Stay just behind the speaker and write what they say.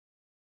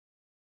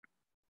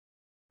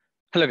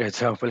Hello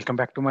guys, welcome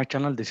back to my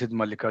channel. This is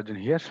Mallikarjun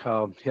here.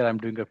 Here I'm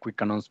doing a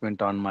quick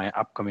announcement on my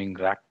upcoming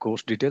RAC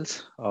course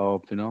details.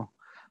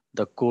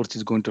 The course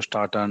is going to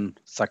start on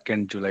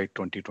 2nd July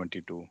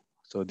 2022.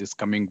 So this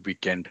coming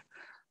weekend.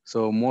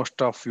 So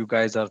most of you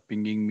guys are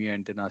pinging me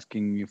and then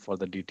asking me for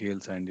the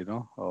details and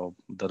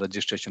the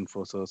registration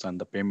process and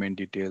the payment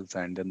details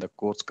and then the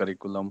course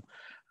curriculum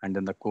and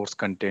then the course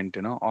content,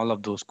 all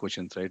of those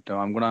questions, right?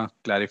 I'm gonna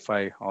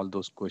clarify all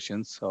those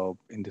questions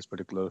in this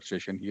particular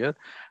session here,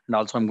 and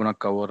also I'm gonna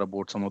cover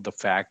about some of the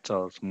facts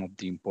or some of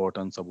the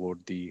importance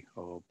about the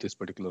this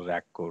particular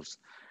RAC course,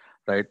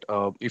 right?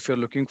 If you're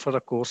looking for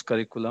a course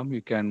curriculum,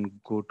 you can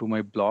go to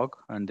my blog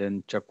and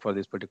then check for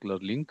this particular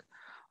link,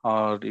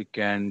 or you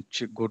can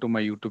go to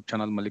my YouTube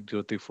channel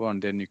Malik034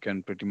 and then you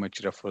can pretty much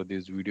refer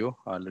this video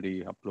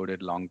already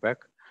uploaded long back.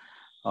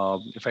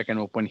 If I can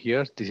open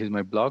here, this is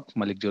my blog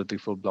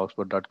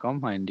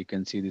malik034blogspot.com, and you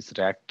can see this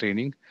RAC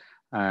training,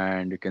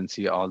 and you can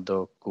see all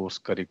the course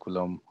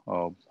curriculum,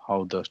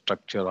 how the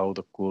structure, how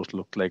the course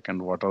look like,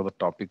 and what are the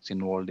topics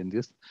involved in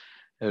this.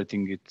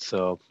 Everything it's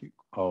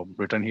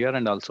written here,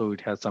 and also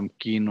it has some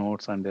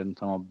keynotes and then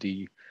some of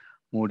the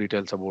more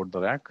details about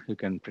the RAC. You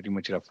can pretty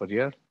much refer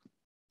here.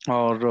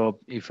 Or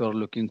if you're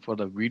looking for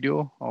the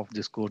video of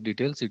this course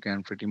details, you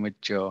can pretty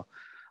much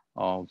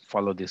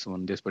follow this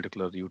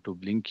particular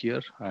YouTube link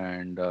here.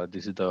 And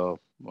this is the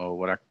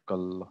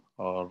Oracle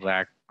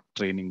RAC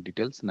training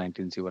details,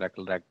 19C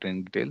Oracle RAC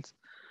training details.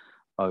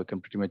 You can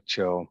pretty much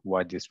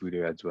watch this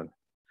video as well,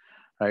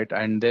 right?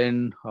 And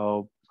then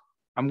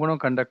I'm going to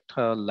conduct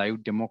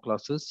live demo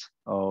classes.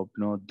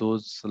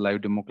 Those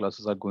live demo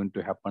classes are going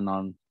to happen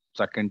on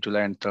 2nd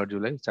July and 3rd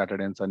July,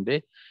 Saturday and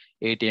Sunday,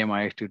 8 a.m.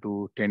 IST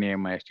to 10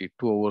 a.m. IST,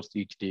 2 hours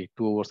each day,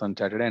 2 hours on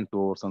Saturday and 2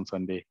 hours on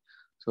Sunday.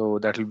 So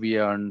that will be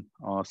on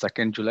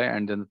 2nd July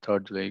and then the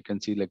 3rd July. You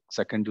can see like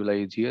 2nd July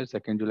is here,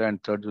 2nd July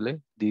and 3rd July.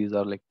 These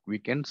are like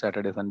weekend,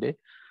 Saturday, Sunday,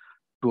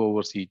 2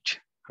 hours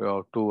each,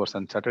 2 hours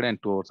on Saturday and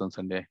 2 hours on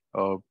Sunday.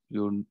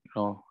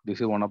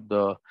 This is one of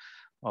the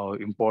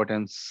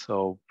importance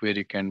where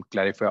you can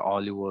clarify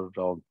all your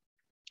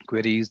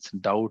queries,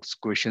 doubts,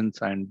 questions,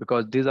 and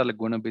because these are like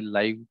going to be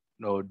live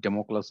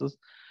demo classes,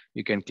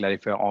 you can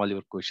clarify all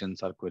your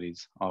questions or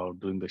queries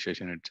during the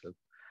session itself.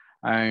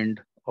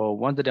 And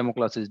once the demo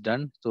class is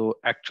done, so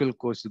actual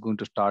course is going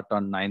to start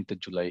on 9th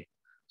July.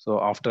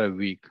 So after a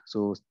week,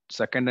 so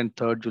 2nd and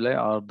 3rd July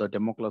are the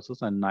demo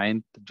classes, and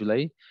 9th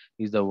July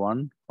is the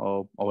one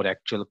our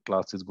actual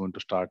class is going to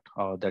start.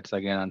 That's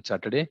again on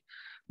Saturday,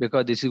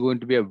 because this is going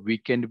to be a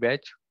weekend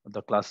batch.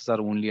 The classes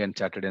are only on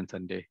Saturday and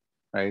Sunday,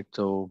 right?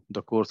 So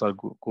the course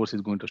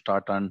is going to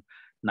start on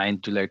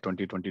 9th July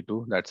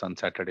 2022. That's on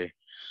Saturday.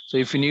 So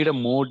if you need a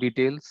more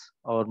details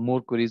or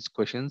more queries,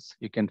 questions,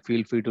 you can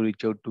feel free to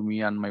reach out to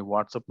me on my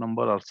WhatsApp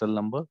number or cell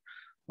number.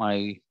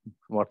 My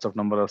WhatsApp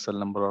number or cell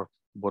number are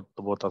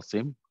both are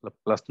same,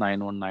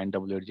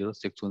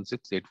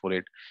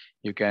 +919880616848.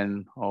 You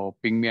can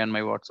ping me on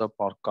my WhatsApp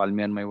or call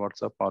me on my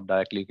WhatsApp, or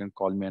directly you can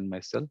call me on my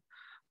cell,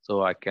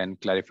 so I can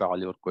clarify all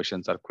your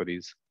questions or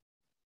queries.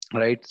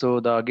 Right. So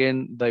the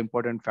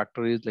important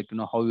factor is like,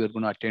 how we are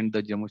going to attend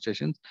the demo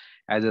sessions.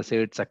 As I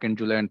said, 2nd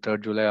July and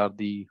 3rd July are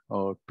the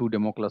 2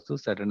 demo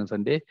classes, Saturday and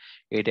Sunday,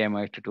 8 a.m.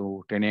 IST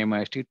to 10 a.m.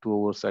 IST, 2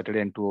 hours Saturday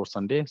and 2 hours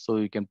Sunday. So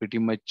you can pretty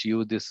much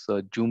use this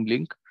Zoom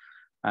link,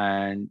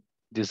 and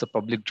this is a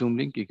public Zoom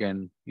link. You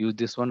can use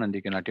this one and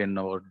you can attend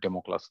our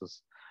demo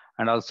classes.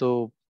 And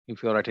also,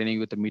 if you're attending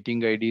with the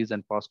meeting IDs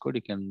and passcode,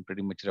 you can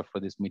pretty much refer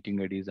this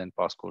meeting IDs and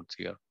passcodes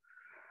here.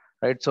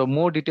 Right, so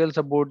more details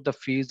about the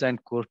fees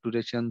and course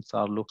durations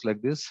are looks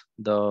like this.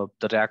 The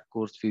RAC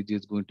course fees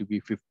is going to be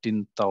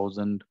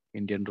 15,000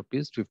 Indian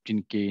rupees,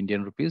 15K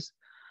Indian rupees.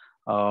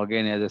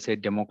 Again, as I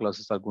said, demo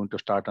classes are going to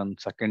start on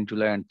 2nd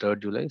July and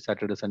 3rd July,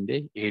 Saturday,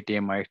 Sunday, 8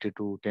 a.m. IST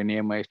to 10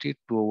 a.m. IST,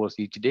 2 hours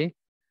each day.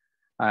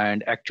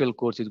 And actual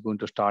course is going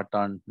to start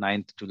on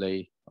 9th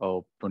July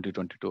of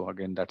 2022.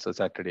 Again, that's a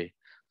Saturday.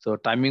 So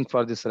timing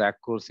for this RAC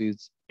course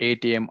is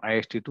 8 a.m.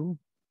 IST to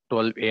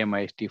 12 a.m.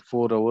 IST,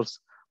 4 hours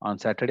on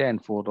Saturday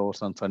and 4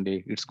 hours on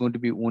Sunday. It's going to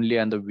be only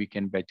on the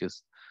weekend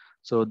batches.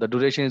 So the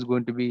duration is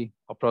going to be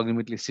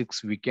approximately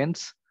 6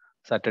 weekends,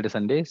 Saturday,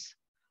 Sundays.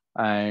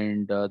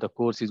 And the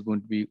course is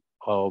going to be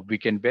a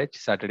weekend batch,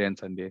 Saturday and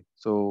Sunday.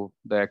 So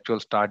the actual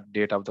start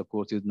date of the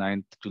course is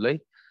 9th July.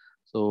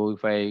 So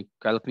if I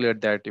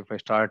calculate that, if I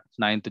start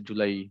 9th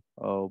July,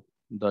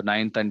 the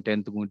 9th and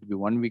 10th going to be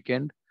one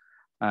weekend,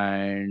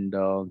 and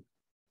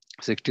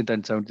 16th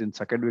and 17th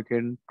second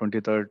weekend,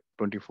 23rd,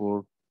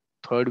 24th,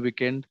 third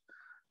weekend,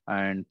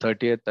 and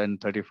 30th and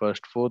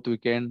 31st fourth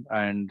weekend,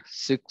 and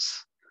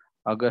 6th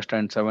August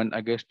and 7th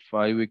August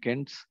 5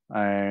 weekends,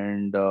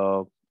 and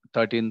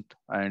 13th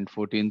and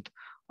 14th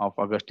of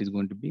August is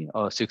going to be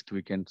a 6th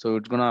weekend. So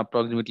it's going to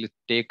approximately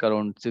take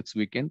around 6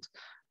 weekends,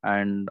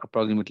 and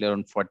approximately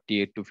around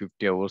 48 to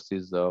 50 hours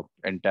is the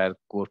entire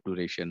course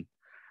duration.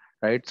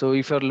 Right. So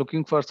if you're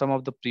looking for some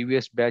of the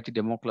previous batch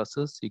demo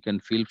classes, you can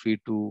feel free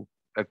to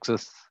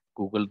access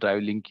Google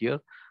Drive link here.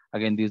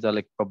 Again, these are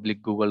like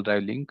public Google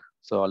Drive link.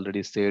 So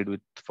already shared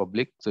with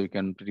public. So you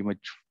can pretty much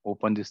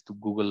open this to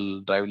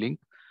Google Drive link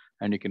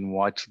and you can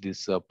watch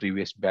this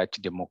previous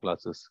batch demo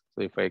classes.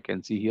 So if I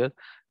can see here,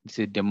 this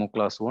is demo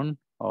class 1,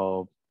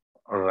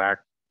 RAC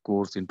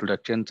course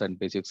introductions and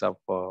basics of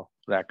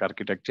RAC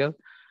architecture.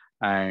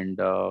 And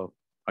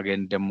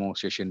again, demo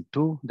session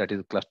 2, that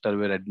is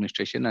clusterware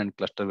administration and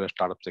clusterware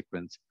startup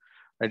sequence.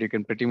 Right, you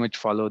can pretty much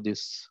follow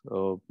this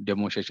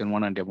demo session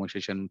 1 and demo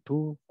session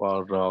 2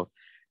 for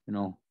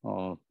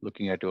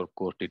looking at your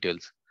course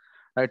details.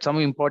 Right, some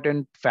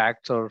important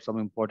facts or some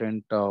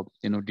important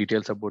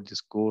details about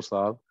this course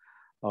are,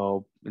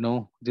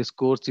 this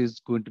course is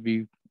going to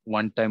be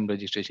one-time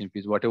registration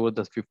fees. Whatever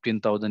the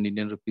 15,000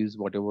 Indian rupees,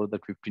 whatever the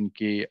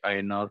 15K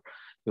INR,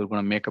 you're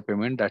going to make a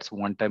payment. That's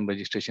one-time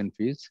registration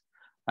fees.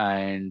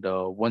 And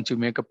once you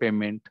make a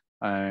payment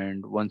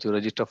and once you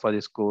register for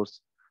this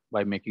course,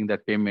 by making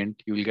that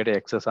payment, you will get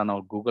access on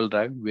our Google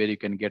Drive where you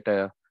can get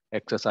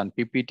access on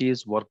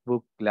PPTs,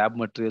 workbook, lab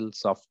materials,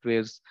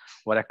 softwares,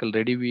 Oracle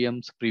Ready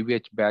VMs,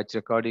 previous batch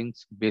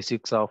recordings,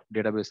 basics of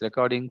database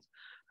recordings,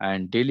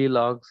 and daily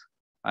logs.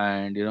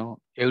 And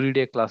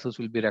everyday classes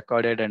will be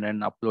recorded and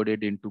then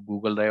uploaded into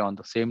Google Drive on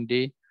the same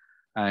day,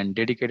 and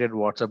dedicated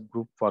WhatsApp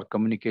group for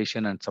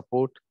communication and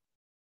support.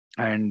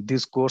 And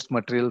these course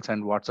materials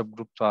and WhatsApp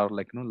groups are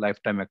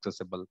lifetime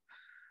accessible.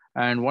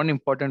 And one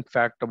important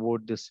fact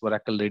about this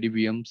Oracle Ready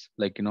VMs,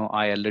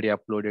 I already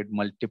uploaded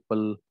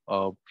multiple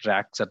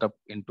rack setup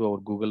into our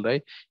Google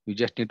Drive. You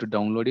just need to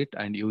download it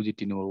and use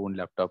it in your own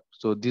laptop.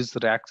 So this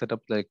rack setup,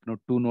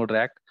 2-node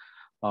rack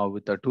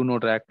with a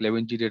 2-node rack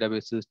 11G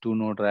databases,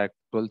 2-node rack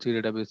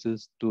 12C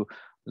databases,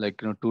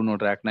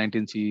 2-node rack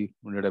 19C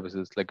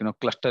databases,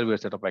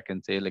 clusterware setup. I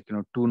can say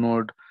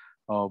 2-node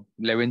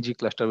 11G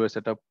clusterware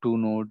setup,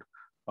 2-node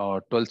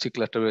 12C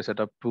clusterware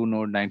setup,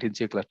 2-node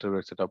 19C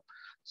clusterware setup.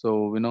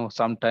 So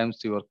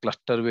sometimes your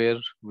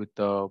clusterware with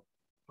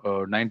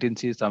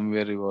 19C,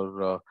 somewhere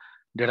your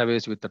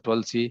database with the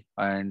 12C,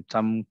 and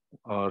some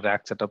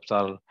rack setups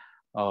are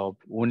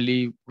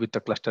only with the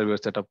clusterware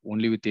setup,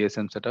 only with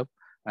ASM setup,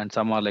 and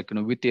some are with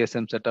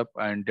ASM setup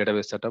and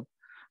database setup,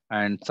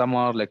 and some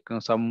are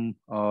some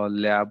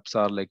labs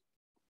are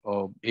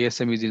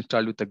ASM is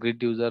installed with the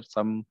grid user,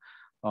 some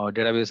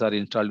database are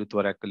installed with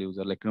Oracle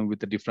user, with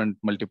the different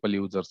multiple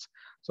users.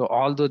 So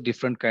all the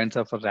different kinds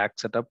of rack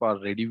setup or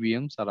ready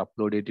VMs are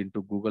uploaded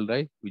into Google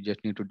Drive. We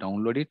just need to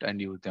download it and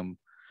use them.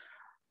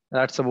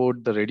 That's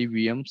about the ready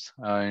VMs.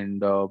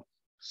 And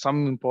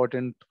some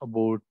important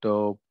about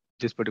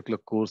this particular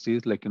course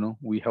is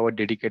we have a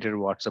dedicated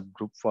WhatsApp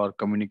group for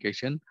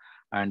communication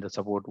and the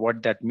support.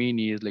 What that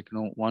means is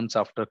once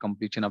after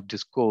completion of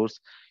this course,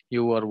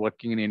 you are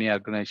working in any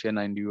organization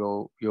and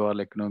you are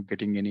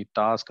getting any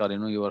task, or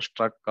you are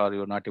stuck or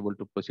you're not able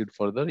to proceed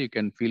further, you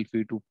can feel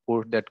free to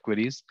post that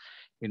queries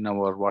in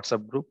our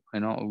WhatsApp group.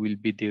 We'll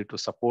be there to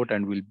support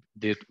and we'll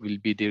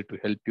be there to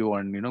help you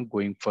on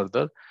going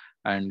further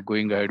and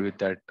going ahead with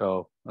that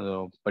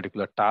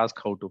particular task,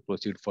 how to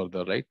proceed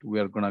further, right? We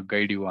are going to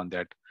guide you on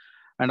that.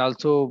 And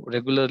also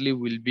regularly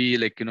we'll be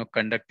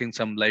conducting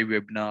some live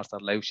webinars or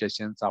live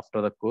sessions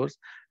after the course,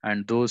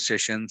 and those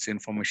sessions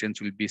informations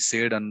will be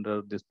shared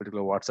under this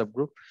particular WhatsApp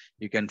group.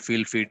 You can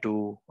feel free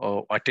to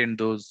attend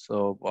those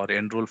or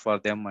enroll for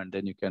them, and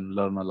then you can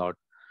learn a lot.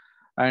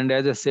 And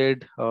as I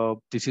said,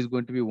 this is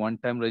going to be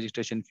one-time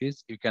registration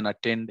fees. You can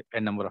attend a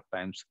number of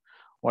times.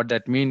 What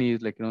that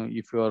means is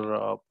if you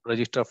are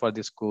registered for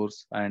this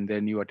course and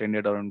then you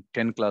attended around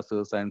 10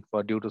 classes, and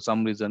for due to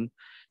some reason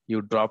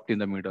you dropped in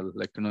the middle,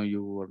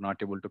 you were not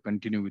able to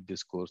continue with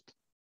this course,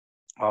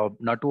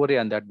 not to worry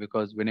on that,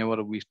 because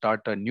whenever we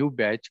start a new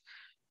batch,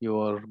 you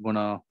are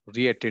gonna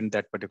re-attend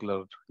that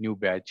particular new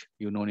batch.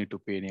 You no need to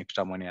pay any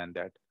extra money on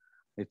that.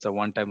 It's a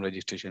one-time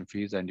registration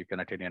fees and you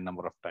can attend a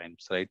number of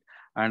times, right?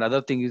 And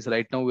other thing is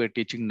right now we're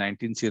teaching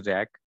 19C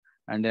rack,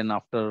 and then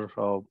after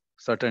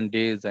certain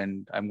days,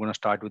 and I'm going to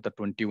start with the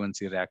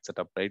 21C rack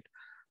setup, right?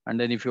 And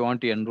then if you want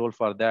to enroll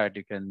for that,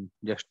 you can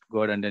just go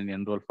ahead and then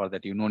enroll for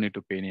that. You no need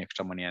to pay any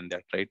extra money on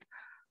that, right?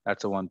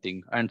 That's the one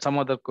thing. And some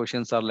other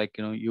questions are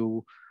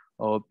you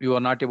are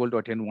not able to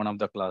attend one of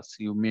the class.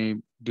 You may,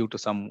 due to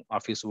some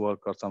office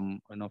work or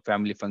some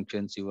family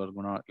functions, you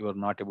are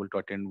not able to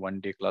attend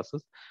one-day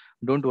classes.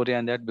 Don't worry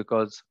on that,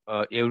 because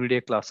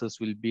everyday classes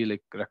will be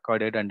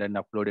recorded and then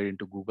uploaded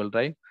into Google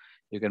Drive.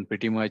 You can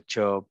pretty much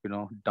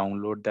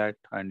download that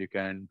and you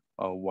can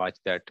watch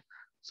that.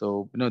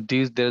 So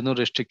there's no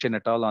restriction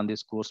at all on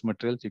these course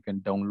materials. You can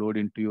download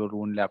into your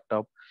own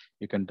laptop.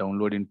 You can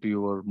download into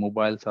your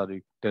mobiles, or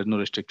there's no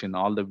restriction.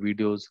 All the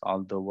videos,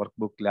 all the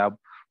workbook, lab,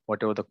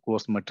 whatever the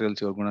course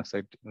materials you're going to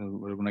set,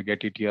 we're going to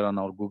get it here on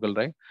our Google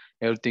Drive.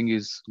 Everything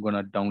is going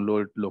to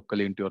download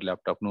locally into your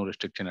laptop. No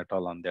restriction at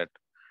all on that,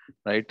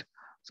 right?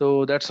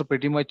 So that's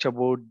pretty much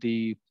about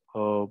the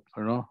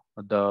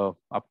the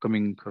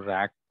upcoming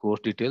RAC course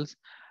details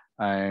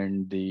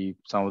and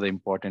some of the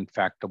important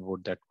fact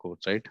about that course,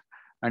 right?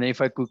 And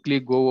if I quickly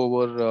go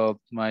over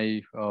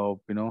my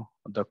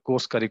the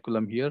course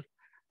curriculum here,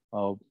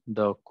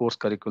 the course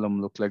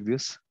curriculum looks like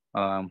this.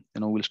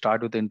 We'll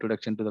start with the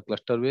introduction to the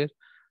clusterware.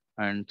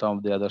 and some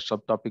of the other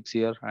subtopics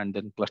here, and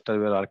then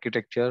clusterware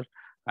architecture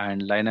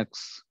and Linux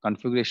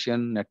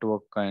configuration,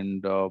 network,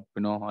 and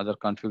other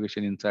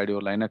configuration inside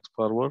your Linux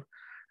server,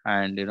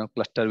 and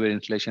clusterware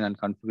installation and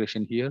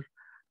configuration here,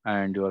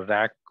 and your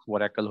RAC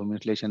Oracle home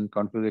installation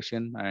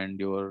configuration, and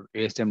your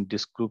ASM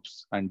disk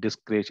groups and disk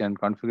creation and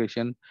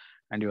configuration,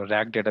 and your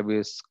RAC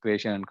database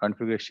creation and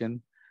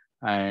configuration,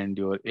 and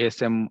your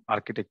ASM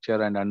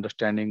architecture and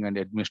understanding and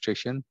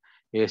administration,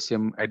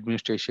 ASM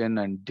administration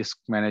and disk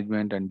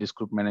management and disk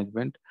group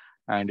management,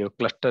 and your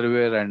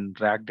clusterware and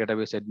RAC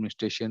database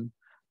administration,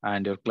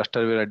 and your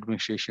clusterware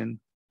administration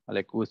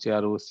like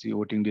OCR, OC,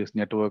 voting disk,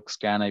 network,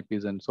 scan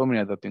IPs, and so many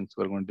other things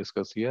we're going to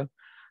discuss here.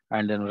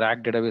 And then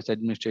RAC database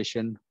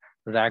administration,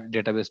 RAC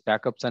database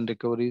backups and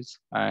recoveries,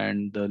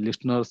 and the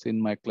listeners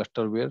in my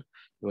clusterware,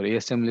 your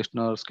ASM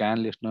listener,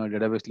 scan listener,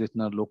 database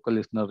listener, local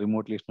listener,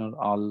 remote listener,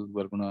 all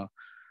we're gonna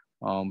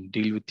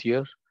deal with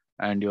here.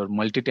 And your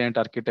multi-tenant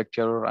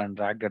architecture and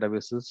RAC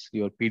databases,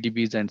 your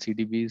PDBs and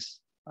CDBs,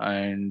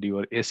 and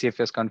your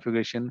ACFS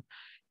configuration,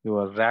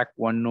 your RAC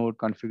one node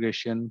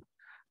configuration,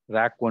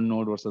 RAC one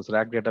node versus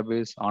RAC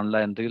database,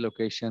 online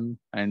relocation,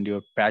 and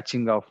your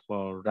patching of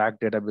RAC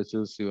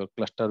databases, your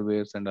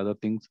clusterwares and other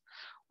things,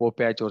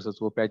 OPatch versus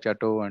OPatch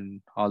Auto,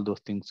 and all those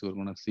things you're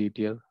going to see it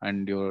here.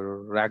 And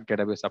your RAC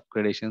database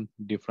upgradation,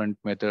 different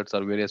methods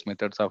or various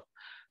methods of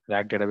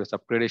RAC database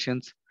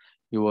upgradations,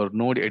 your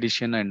node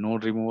addition and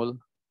node removal,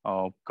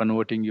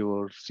 converting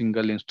your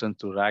single instance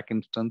to RAC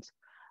instance.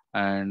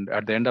 And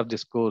at the end of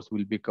this course,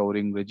 we'll be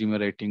covering resume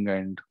writing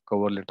and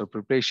cover letter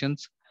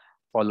preparations,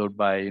 followed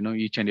by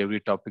each and every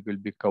topic will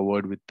be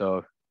covered with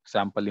the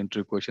sample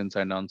interview questions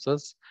and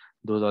answers.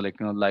 Those are like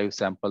live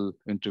sample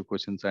interview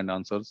questions and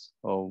answers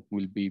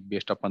will be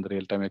based upon the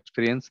real-time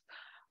experience.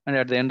 And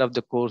at the end of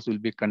the course, we'll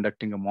be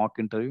conducting a mock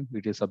interview.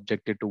 It is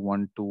subjected to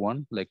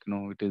 1-to-1, like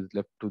it is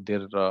left to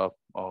their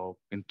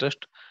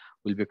interest.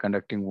 We'll be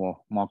conducting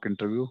a mock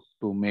interview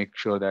to make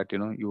sure that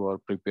you are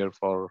prepared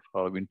for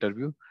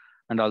interview,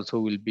 and also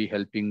we'll be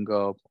helping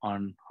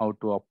on how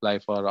to apply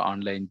for an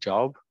online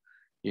job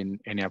in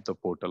any of the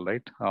portal,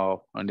 right?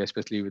 And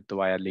especially with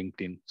via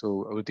LinkedIn.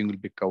 So everything will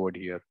be covered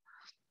here,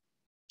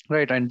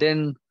 right? And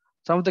then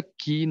some of the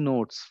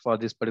keynotes for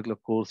this particular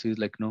course is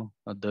like,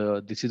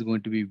 this is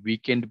going to be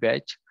weekend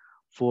batch,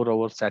 4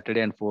 hours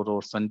Saturday and 4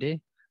 hours Sunday.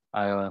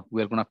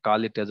 We're going to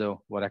call it as a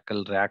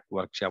Oracle RAC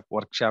workshop.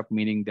 Workshop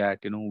meaning that,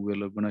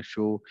 we're going to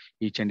show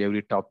each and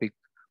every topic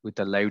with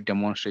a live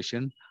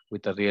demonstration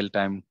with a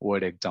real-time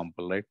word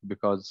example, right?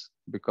 Because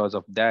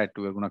of that,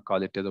 we're going to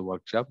call it as a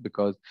workshop,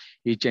 because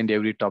each and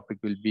every topic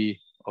will be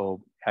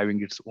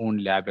having its own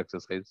lab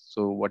exercise.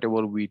 So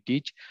whatever we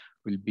teach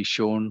will be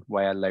shown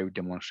via live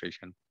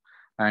demonstration.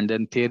 And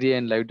then theory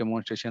and live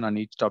demonstration on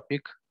each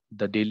topic.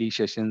 The daily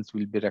sessions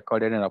will be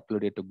recorded and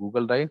uploaded to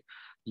Google Drive.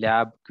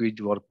 Lab, quiz,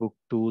 workbook,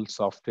 tools,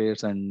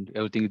 softwares, and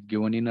everything is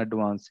given in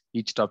advance.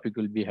 Each topic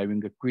will be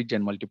having a quiz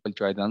and multiple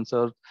choice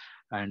answers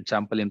and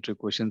sample entry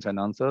questions and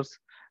answers.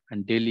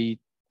 And daily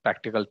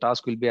practical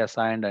tasks will be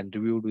assigned and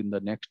reviewed in the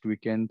next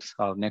weekends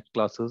or next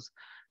classes.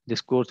 This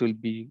course will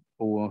be,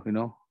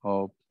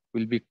 will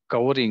be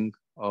covering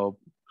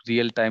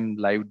real-time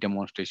live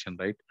demonstration,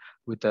 right,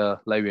 with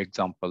live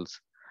examples.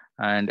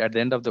 And at the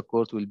end of the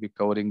course, we'll be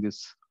covering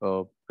this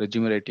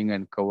resume writing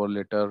and cover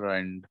letter,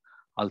 and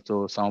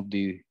also some of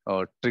the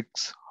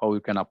tricks how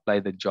you can apply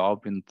the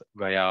job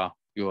via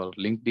your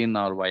LinkedIn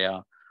or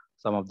via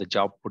some of the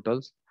job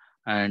portals.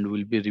 And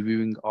we'll be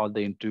reviewing all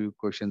the interview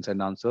questions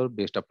and answers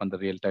based upon the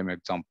real-time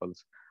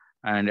examples.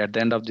 And at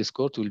the end of this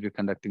course, we'll be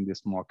conducting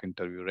this mock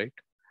interview, right?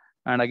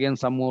 And again,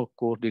 some more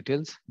course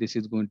details. This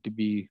is going to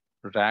be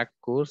RAC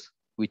course,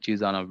 which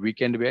is on a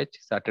weekend batch,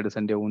 Saturday,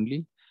 Sunday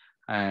only,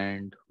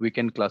 and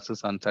weekend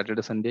classes on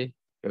Saturday, Sunday,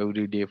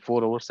 every day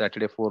 4 hours,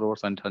 Saturday 4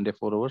 hours, and Sunday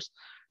 4 hours.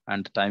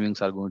 And the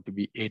timings are going to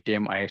be 8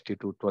 AM IST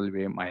to 12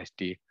 AM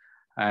IST.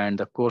 And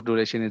the course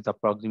duration is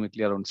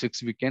approximately around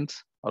 6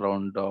 weekends,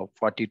 around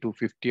 40 to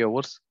 50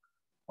 hours.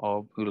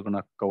 We're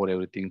gonna cover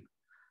everything,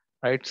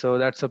 right? So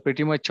that's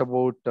pretty much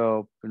about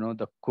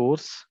the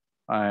course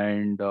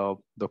and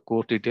the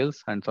course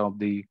details and some of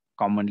the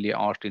commonly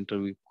asked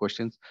interview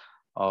questions.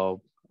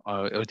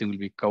 Everything will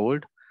be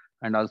covered.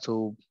 And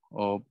also,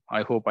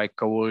 I hope I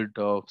covered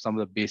some of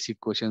the basic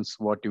questions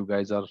what you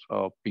guys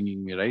are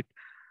pinging me, right?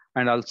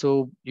 And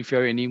also, if you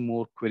have any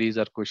more queries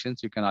or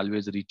questions, you can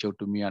always reach out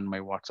to me on my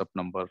WhatsApp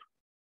number.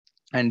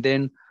 And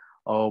then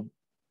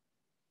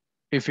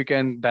if you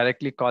can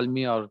directly call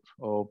me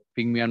or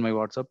ping me on my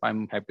WhatsApp,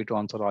 I'm happy to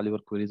answer all your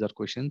queries or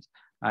questions.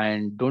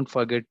 And don't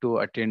forget to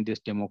attend these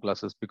demo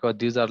classes, because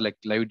these are like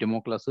live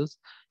demo classes.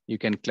 You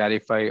can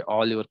clarify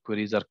all your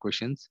queries or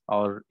questions,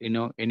 or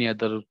any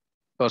other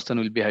person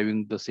will be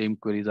having the same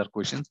queries or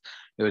questions.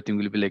 Everything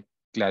will be like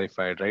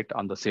clarified, right,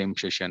 on the same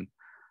session.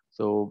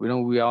 So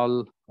we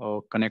all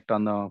connect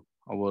on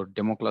our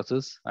demo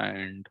classes,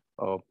 and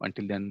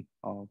until then,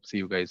 see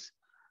you guys.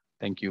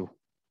 Thank you.